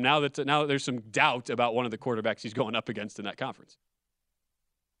just bet him now that there's some doubt about one of the quarterbacks he's going up against in that conference.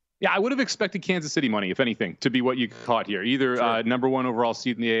 Yeah, I would have expected Kansas City money, if anything, to be what you caught here. Either number one overall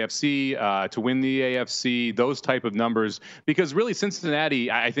seed in the AFC, to win the AFC, those type of numbers. Because really,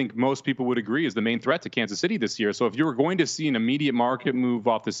 Cincinnati, I think most people would agree, is the main threat to Kansas City this year. So if you were going to see an immediate market move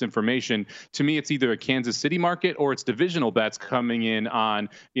off this information, to me, it's either a Kansas City market or it's divisional bets coming in on,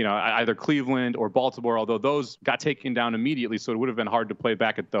 either Cleveland or Baltimore, although those got taken down immediately, so it would have been hard to play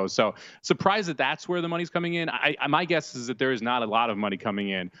back at those. So surprised that that's where the money's coming in. My guess is that there is not a lot of money coming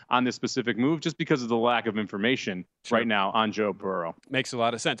in on this specific move just because of the lack of information right now on Joe Burrow. Makes a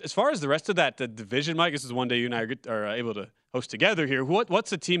lot of sense. As far as the rest of the division, Mike, this is one day you and I are able to host together here. What's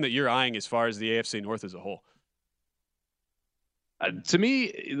the team that you're eyeing as far as the AFC North as a whole? To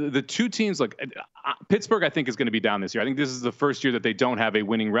me, the two teams, Pittsburgh, I think, is going to be down this year. I think this is the first year that they don't have a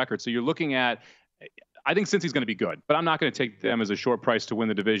winning record. So you're looking at, I think Cincy's going to be good, but I'm not going to take them as a short price to win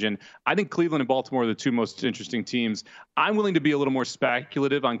the division. I think Cleveland and Baltimore are the two most interesting teams. I'm willing to be a little more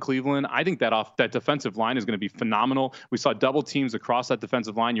speculative on Cleveland. I think that defensive line is going to be phenomenal. We saw double teams across that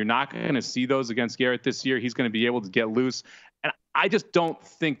defensive line. You're not going to see those against Garrett this year. He's going to be able to get loose. And I just don't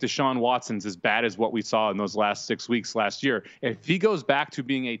think Deshaun Watson's as bad as what we saw in those last 6 weeks last year. If he goes back to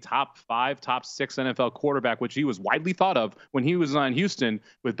being a top 5, top 6 NFL quarterback, which he was widely thought of when he was on Houston,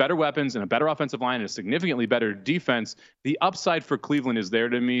 with better weapons and a better offensive line and a significantly better defense, the upside for Cleveland is there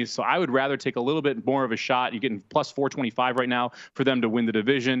to me. So I would rather take a little bit more of a shot. You're getting plus 425 right now for them to win the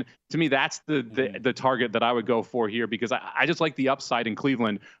division. To me, that's the target that I would go for here, because I just like the upside in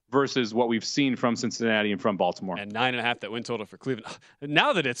Cleveland versus what we've seen from Cincinnati and from Baltimore. And 9.5 that win total for Cleveland.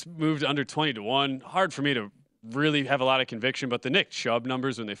 Now that it's moved under 20-1, hard for me to really have a lot of conviction. But the Nick Chubb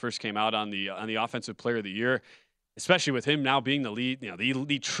numbers when they first came out on the Offensive Player of the Year, especially with him now being the lead,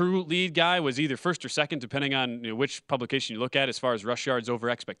 the true lead guy, was either first or second, depending on which publication you look at, as far as rush yards over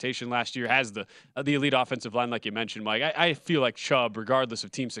expectation last year. Has the elite offensive line, like you mentioned, Mike. I feel like Chubb, regardless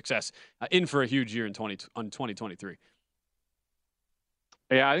of team success, in for a huge year in 2023.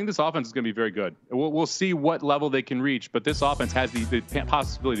 Yeah, I think this offense is going to be very good. We'll see what level they can reach, but this offense has the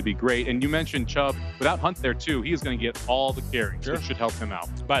possibility to be great. And you mentioned Chubb. Without Hunt there, too, he is going to get all the carries. Sure. Which should help him out.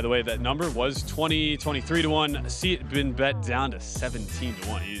 By the way, that number was 23-1. See it been bet down to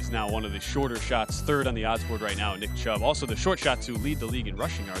 17-1. He is now one of the shorter shots, third on the odds board right now, Nick Chubb. Also the short shot to lead the league in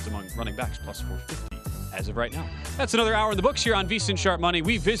rushing yards among running backs, plus 450 as of right now. That's another hour in the books here on VSiN Sharp Money.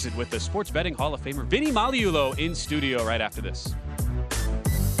 We visit with the Sports Betting Hall of Famer Vinny Magliulo in studio right after this.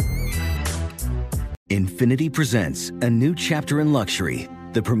 Infiniti presents a new chapter in luxury,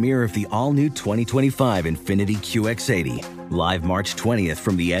 the premiere of the all-new 2025 Infiniti QX80, live March 20th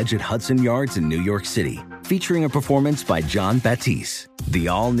from the Edge at Hudson Yards in New York City, featuring a performance by John Batiste. The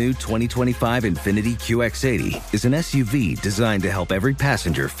all-new 2025 Infiniti QX80 is an SUV designed to help every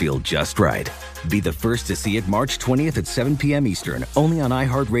passenger feel just right. Be the first to see it March 20th at 7 p.m. Eastern, only on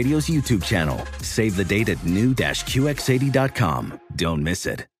iHeartRadio's YouTube channel. Save the date at new-QX80.com. Don't miss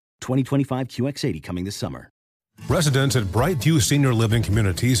it. 2025 QX80 coming this summer. Residents at Brightview Senior Living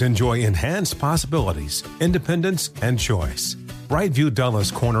Communities enjoy enhanced possibilities, independence, and choice. Brightview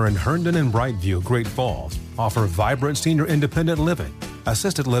Dulles Corner in Herndon and Brightview, Great Falls, offer vibrant senior independent living,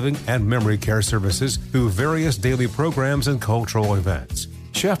 assisted living, and memory care services through various daily programs and cultural events.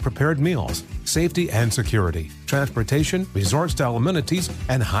 Chef-prepared meals, safety and security, transportation, resort-style amenities,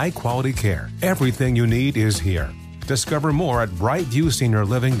 and high-quality care. Everything you need is here. Discover more at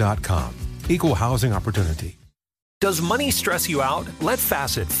brightviewseniorliving.com. Equal housing opportunity. Does money stress you out? Let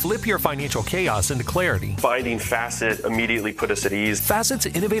Facet flip your financial chaos into clarity. Finding Facet immediately put us at ease. Facet's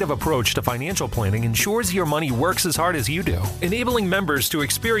innovative approach to financial planning ensures your money works as hard as you do, enabling members to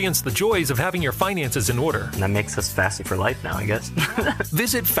experience the joys of having your finances in order. And that makes us Facet for life now, I guess.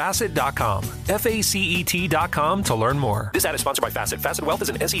 Visit Facet.com, FACET.com to learn more. This ad is sponsored by Facet. Facet Wealth is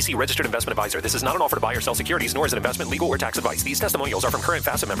an SEC registered investment advisor. This is not an offer to buy or sell securities, nor is it investment, legal, or tax advice. These testimonials are from current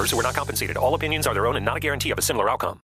Facet members who are not compensated. All opinions are their own and not a guarantee of a similar outcome.